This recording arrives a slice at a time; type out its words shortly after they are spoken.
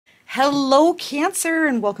Hello, Cancer,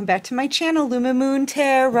 and welcome back to my channel, Luma Moon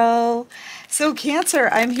Tarot. So, Cancer,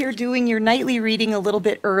 I'm here doing your nightly reading a little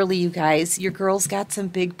bit early, you guys. Your girl's got some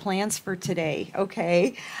big plans for today,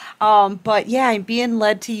 okay? But yeah, I'm being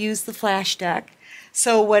led to use the flash deck.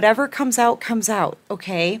 So, whatever comes out,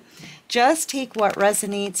 okay? Just take what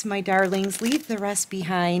resonates, my darlings. Leave the rest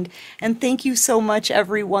behind. And thank you so much,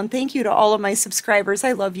 everyone. Thank you to all of my subscribers.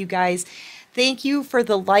 I love you guys. Thank you for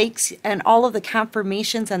the likes and all of the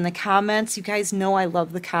confirmations and the comments. You guys know I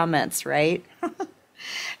love the comments, right?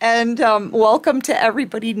 And welcome to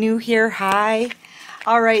everybody new here. Hi.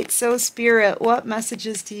 All right, so Spirit, what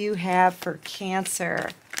messages do you have for Cancer?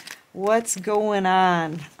 What's going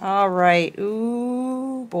on? All right.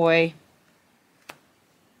 Ooh, boy.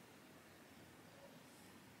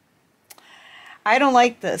 I don't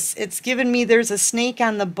like this. It's given me there's a snake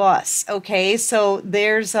on the bus. Okay, so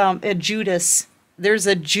there's a Judas. There's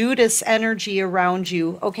a Judas energy around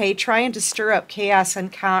you. Okay, trying to stir up chaos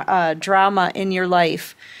and drama in your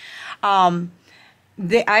life. I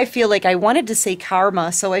feel like I wanted to say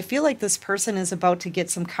karma, so I feel like this person is about to get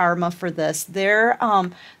some karma for this. They're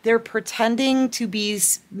pretending to be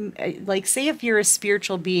like, say if you're a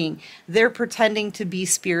spiritual being, they're pretending to be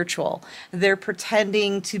spiritual. They're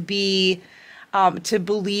pretending to be to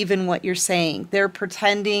believe in what you're saying. They're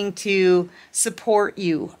pretending to support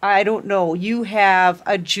you. I don't know. You have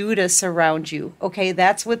a Judas around you. Okay,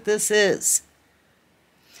 that's what this is.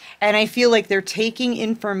 And I feel like they're taking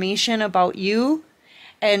information about you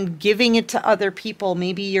and giving it to other people,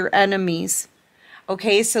 maybe your enemies.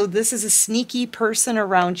 Okay, so this is a sneaky person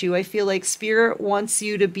around you. I feel like Spirit wants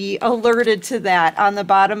you to be alerted to that on the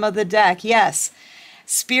bottom of the deck. Yes.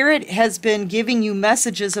 Spirit has been giving you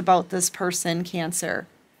messages about this person, Cancer.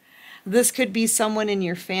 This could be someone in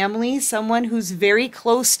your family, someone who's very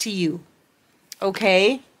close to you,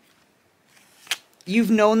 okay?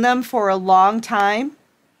 You've known them for a long time.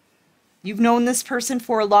 You've known this person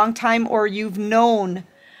for a long time, or you've known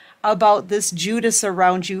about this Judas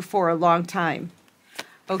around you for a long time,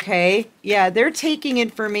 okay? Yeah, they're taking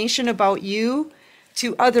information about you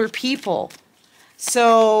to other people.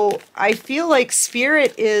 So I feel like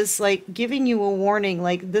Spirit is like giving you a warning,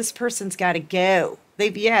 like this person's got to go.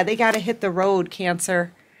 They got to hit the road,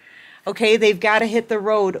 Cancer. Okay, they've got to hit the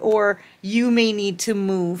road, or you may need to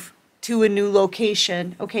move to a new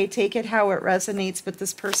location. Okay, take it how it resonates, but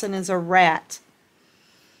this person is a rat.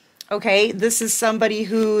 Okay, this is somebody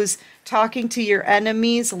who's talking to your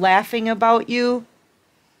enemies, laughing about you,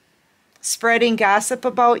 spreading gossip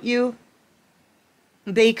about you.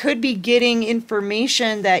 They could be getting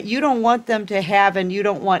information that you don't want them to have and you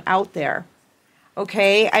don't want out there.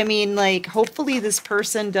 Okay? I mean, like, hopefully this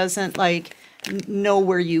person doesn't, like, know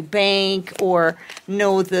where you bank or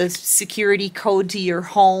know the security code to your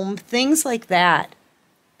home. Things like that.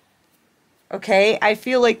 Okay? I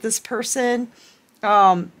feel like this person,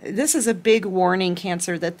 this is a big warning,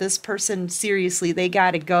 Cancer, that this person, seriously, they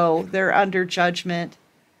got to go. They're under judgment.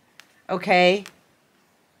 Okay?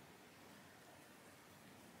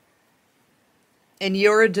 And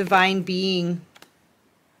you're a divine being.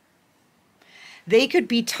 They could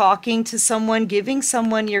be talking to someone, giving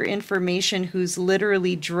someone your information who's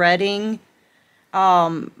literally dreading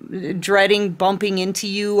bumping into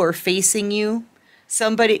you or facing you.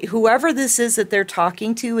 Somebody, whoever this is that they're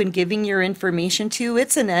talking to and giving your information to,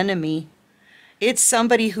 it's an enemy. It's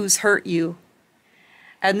somebody who's hurt you.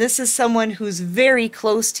 And this is someone who's very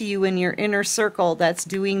close to you in your inner circle that's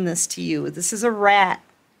doing this to you. This is a rat.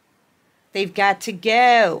 They've got to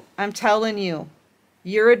go. I'm telling you.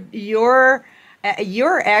 You're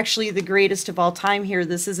actually the greatest of all time here.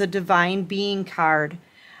 This is a divine being card.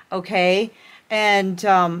 Okay? And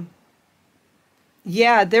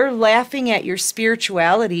yeah, they're laughing at your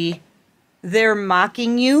spirituality. They're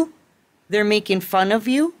mocking you. They're making fun of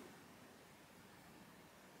you.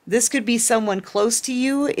 This could be someone close to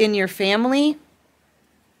you in your family.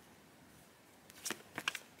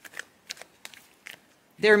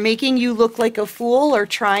 They're making you look like a fool or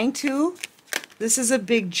trying to. This is a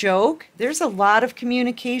big joke. There's a lot of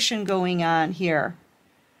communication going on here.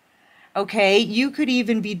 Okay, you could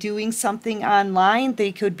even be doing something online.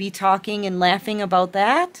 They could be talking and laughing about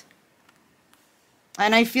that.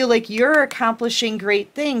 And I feel like you're accomplishing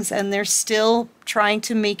great things and they're still trying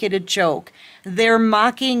to make it a joke. They're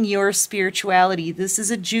mocking your spirituality. This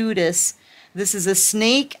is a Judas. This is a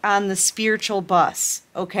snake on the spiritual bus,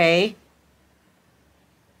 okay?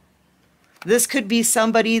 This could be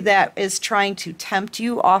somebody that is trying to tempt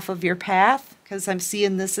you off of your path, because I'm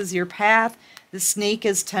seeing this as your path. The snake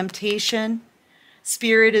is temptation.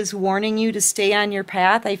 Spirit is warning you to stay on your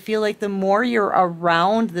path. I feel like the more you're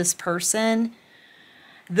around this person,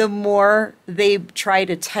 the more they try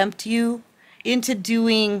to tempt you into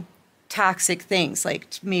doing toxic things, like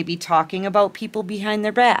maybe talking about people behind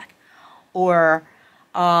their back, or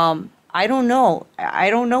I don't know. I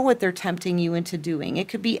don't know what they're tempting you into doing. It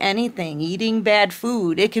could be anything, eating bad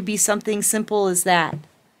food. It could be something simple as that.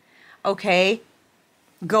 Okay?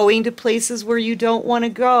 Going to places where you don't want to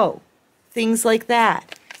go. Things like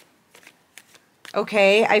that.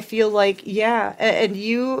 Okay? I feel like, yeah, and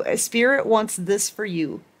you, Spirit wants this for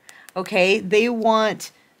you. Okay? They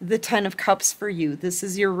want the Ten of Cups for you. This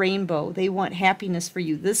is your rainbow. They want happiness for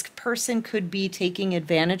you. This person could be taking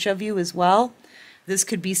advantage of you as well. This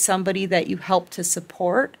could be somebody that you help to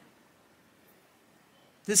support.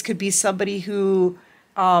 This could be somebody who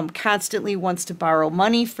constantly wants to borrow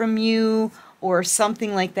money from you or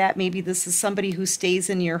something like that. Maybe this is somebody who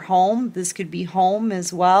stays in your home. This could be home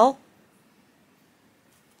as well.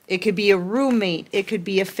 It could be a roommate. It could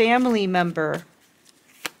be a family member.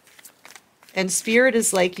 And Spirit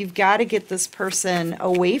is like, you've got to get this person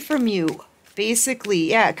away from you.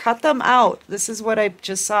 Basically, yeah, cut them out. This is what I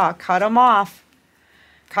just saw. Cut them off.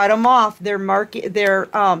 Cut them off. They're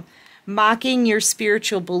mocking your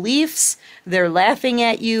spiritual beliefs. They're laughing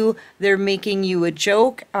at you. They're making you a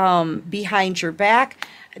joke behind your back,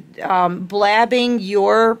 blabbing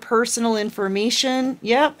your personal information.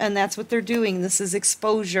 Yep, and that's what they're doing. This is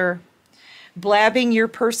exposure. Blabbing your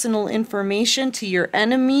personal information to your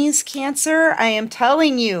enemies, Cancer. I am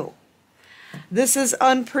telling you, this is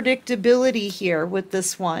unpredictability here with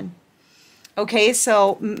this one. Okay,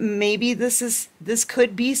 so maybe this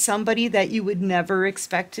could be somebody that you would never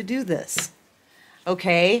expect to do this.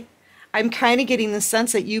 Okay? I'm kind of getting the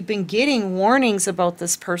sense that you've been getting warnings about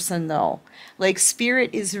this person though. Like Spirit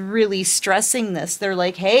is really stressing this. They're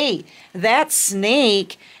like, hey, that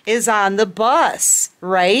snake is on the bus,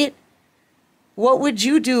 right? What would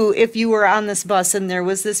you do if you were on this bus and there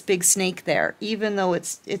was this big snake there? Even though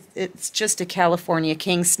it's just a California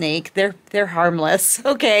king snake, they're harmless,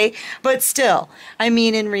 okay? But still, I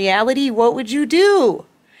mean, in reality, what would you do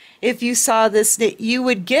if you saw this snake? You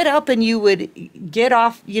would get up and you would get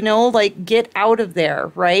off, you know, like get out of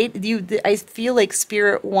there, right? I feel like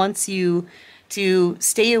Spirit wants you to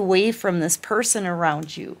stay away from this person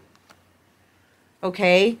around you,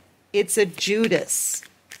 okay? It's a Judas.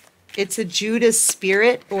 It's a Judas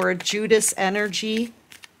spirit or a Judas energy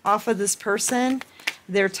off of this person.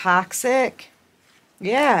 They're toxic.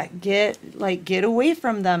 Yeah, get away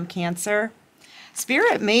from them, Cancer.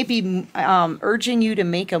 Spirit may be urging you to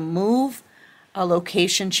make a move, a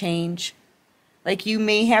location change. Like you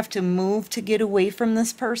may have to move to get away from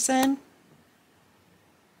this person.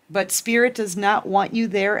 But Spirit does not want you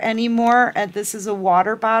there anymore. And this is a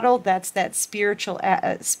water bottle. That's that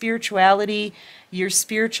spirituality, your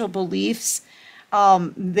spiritual beliefs.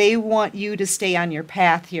 They want you to stay on your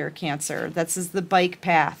path here, Cancer. This is the bike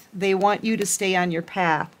path. They want you to stay on your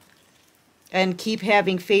path and keep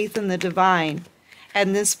having faith in the divine.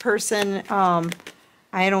 And this person,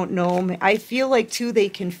 I don't know. I feel like, too, they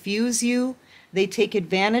confuse you. They take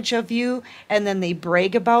advantage of you. And then they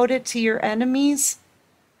brag about it to your enemies.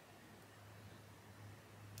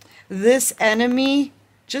 This enemy,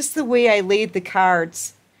 just the way I laid the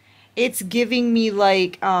cards, it's giving me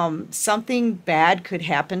like something bad could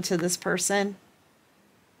happen to this person.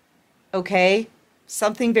 Okay?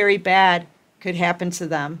 Something very bad could happen to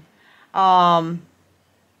them.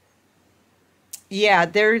 Yeah,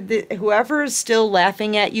 whoever is still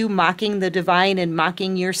laughing at you, mocking the divine and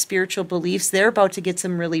mocking your spiritual beliefs, they're about to get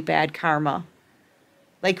some really bad karma.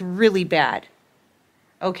 Like really bad.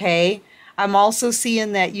 Okay? I'm also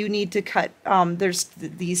seeing that you need to cut, there's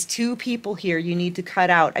these two people here you need to cut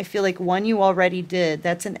out. I feel like one you already did.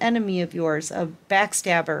 That's an enemy of yours, a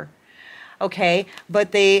backstabber. Okay?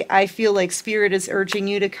 But I feel like Spirit is urging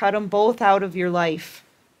you to cut them both out of your life.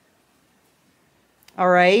 All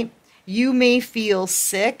right? You may feel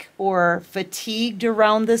sick or fatigued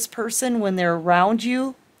around this person when they're around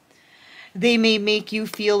you. They may make you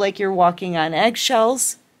feel like you're walking on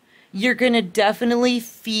eggshells. You're going to definitely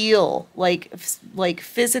feel like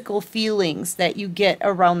physical feelings that you get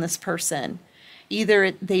around this person.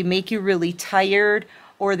 Either they make you really tired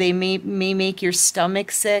or they may make your stomach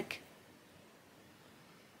sick.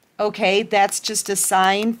 Okay, that's just a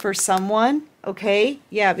sign for someone. Okay,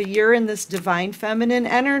 yeah, but you're in this divine feminine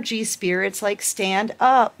energy, Spirits. Like, stand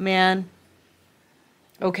up, man.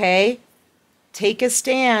 Okay, take a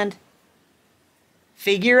stand.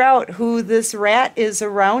 Figure out who this rat is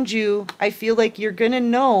around you. I feel like you're going to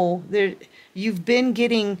know. You've been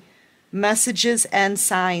getting messages and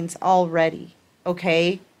signs already,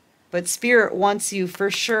 okay? But Spirit wants you for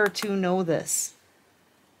sure to know this.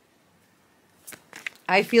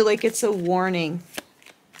 I feel like it's a warning.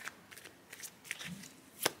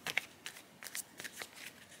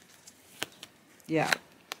 Yeah.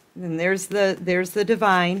 And there's the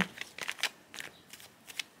divine.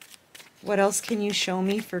 What else can you show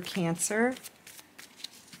me for Cancer?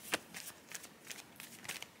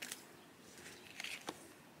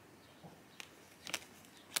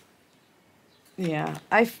 Yeah,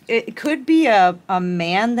 it could be a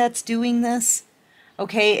man that's doing this.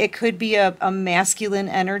 Okay, it could be a masculine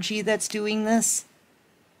energy that's doing this.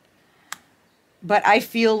 But I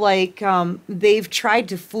feel like they've tried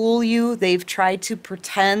to fool you. They've tried to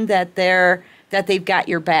pretend that they've got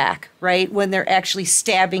your back, right? When they're actually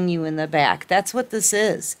stabbing you in the back. That's what this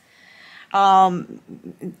is.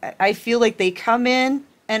 I feel like they come in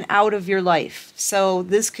and out of your life. So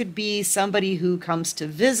this could be somebody who comes to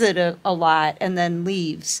visit a lot and then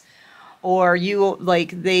leaves. Or you,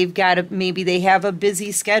 like, maybe they have a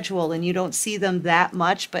busy schedule and you don't see them that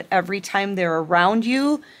much, but every time they're around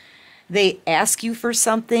you, they ask you for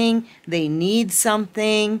something, they need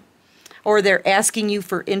something, or they're asking you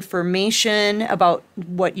for information about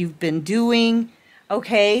what you've been doing,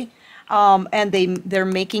 okay? And they're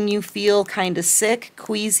making you feel kind of sick,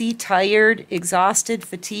 queasy, tired, exhausted,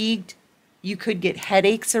 fatigued. You could get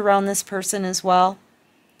headaches around this person as well,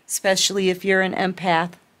 especially if you're an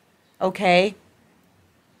empath, okay?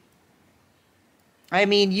 I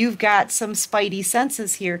mean, you've got some spidey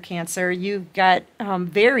senses here, Cancer. You've got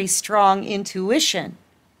very strong intuition,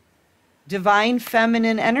 divine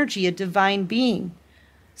feminine energy, a divine being.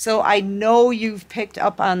 So I know you've picked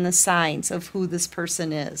up on the signs of who this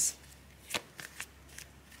person is.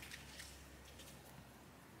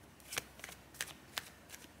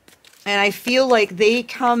 And I feel like they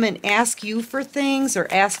come and ask you for things or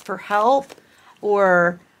ask for help,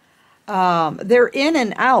 or they're in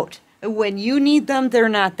and out. When you need them, they're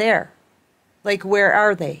not there. Like, where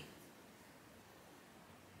are they?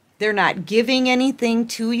 They're not giving anything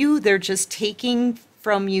to you. They're just taking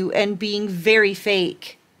from you and being very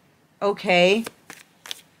fake. Okay.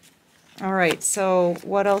 All right. So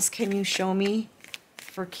what else can you show me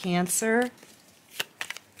for Cancer?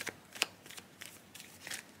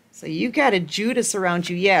 So you got a Judas around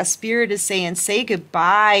you. Yeah, Spirit is saying, say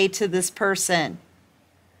goodbye to this person.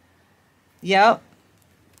 Yep.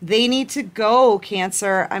 They need to go,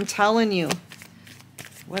 Cancer. I'm telling you.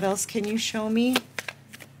 What else can you show me?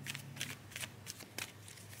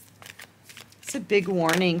 It's a big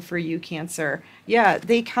warning for you, Cancer. Yeah,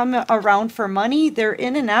 they come around for money. They're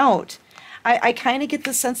in and out. I kind of get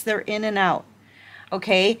the sense they're in and out.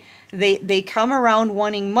 Okay? They come around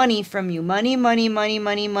wanting money from you. Money, money, money,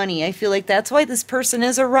 money, money. I feel like that's why this person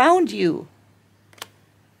is around you.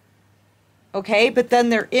 Okay? But then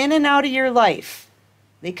they're in and out of your life.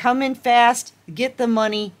 They come in fast, get the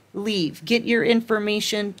money, leave. Get your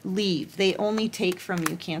information, leave. They only take from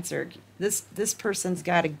you, Cancer. This person's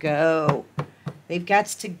got to go. They've got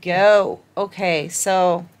to go. Okay,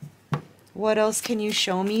 so what else can you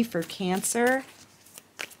show me for Cancer?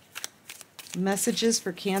 Messages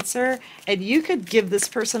for Cancer. And you could give this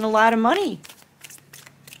person a lot of money.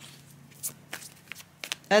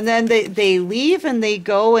 And then they leave and they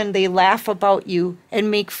go and they laugh about you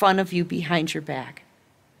and make fun of you behind your back.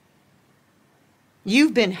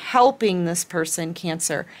 You've been helping this person,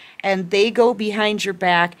 Cancer, and they go behind your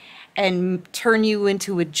back and turn you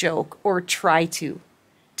into a joke, or try to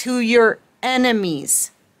your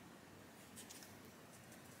enemies.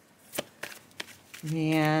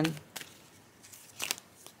 Man.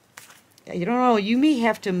 You don't know, you may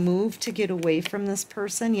have to move to get away from this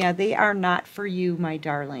person. Yeah, they are not for you, my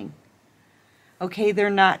darling. Okay,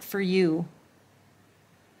 they're not for you.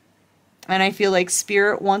 And I feel like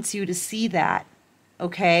Spirit wants you to see that.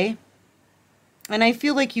 Okay? And I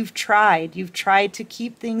feel like you've tried. You've tried to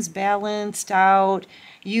keep things balanced out.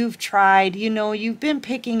 You've tried, you've been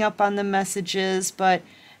picking up on the messages, but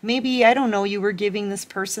maybe, I don't know, you were giving this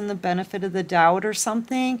person the benefit of the doubt or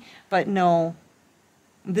something. But no,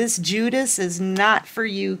 this Judas is not for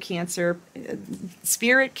you, Cancer.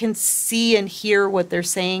 Spirit can see and hear what they're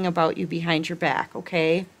saying about you behind your back,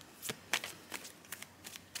 okay?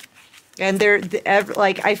 And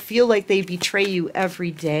like, I feel like they betray you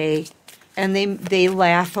every day, and they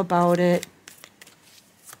laugh about it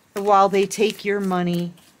while they take your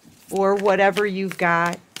money or whatever you've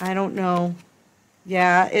got. I don't know.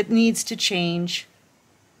 Yeah, it needs to change.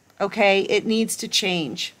 Okay, it needs to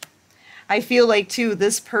change. I feel like, too,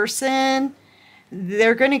 this person,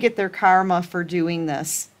 they're going to get their karma for doing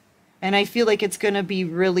this. And I feel like it's going to be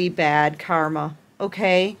really bad karma.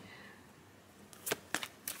 Okay?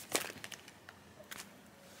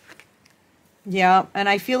 Yeah, and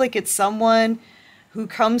I feel like it's someone who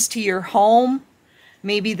comes to your home.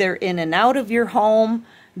 Maybe they're in and out of your home.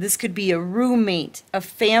 This could be a roommate, a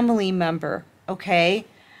family member, okay?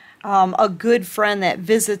 A good friend that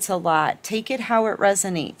visits a lot. Take it how it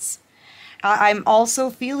resonates. I'm also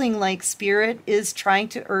feeling like Spirit is trying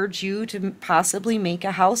to urge you to possibly make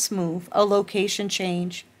a house move, a location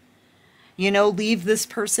change. You know, leave this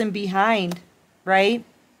person behind, right?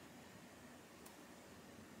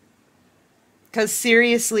 Because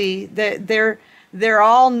seriously, they're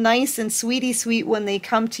all nice and sweetie sweet when they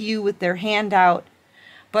come to you with their hand out.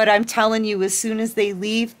 But I'm telling you, as soon as they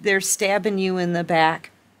leave, they're stabbing you in the back.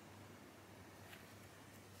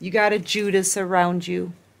 You got a Judas around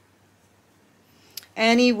you.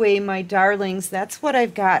 Anyway, my darlings, that's what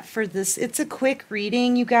I've got for this. It's a quick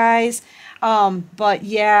reading, you guys. But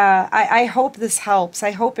yeah, I hope this helps.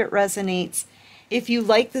 I hope it resonates. If you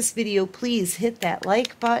like this video, please hit that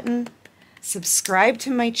like button. Subscribe to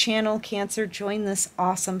my channel, Cancer. Join this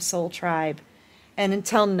awesome soul tribe. And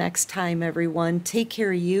until next time, everyone, take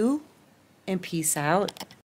care of you and peace out.